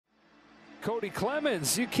Kody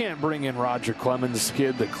Clemens, you can't bring in Roger Clemens'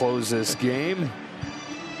 kid to close this game.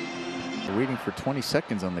 They're waiting for 20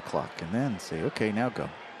 seconds on the clock and then say, okay, now go.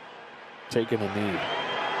 Taking a knee.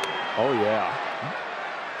 Oh, yeah.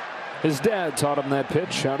 His dad taught him that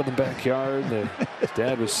pitch out in the backyard. His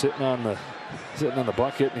dad was sitting on the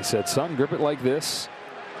bucket, and he said, son, grip it like this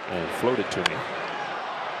and float it to me.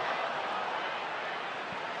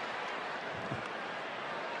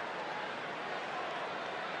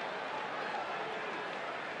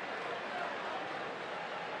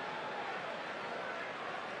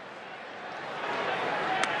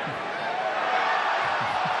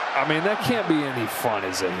 I mean, that can't be any fun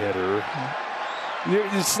as a hitter.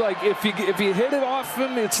 It's like if you hit it off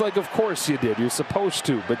him, it's like, of course you did. You're supposed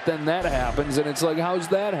to. But then that happens, and it's like, how's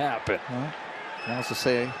that happen? Well, I also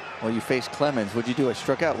say, well, you faced Clemens. What'd you do? I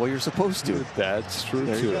struck out. Well, you're supposed to. That's true,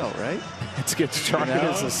 there too. You go, right? It gets charted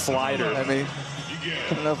as a slider. I mean,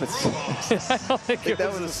 I don't know if it's. I don't think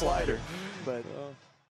that was a slider. But.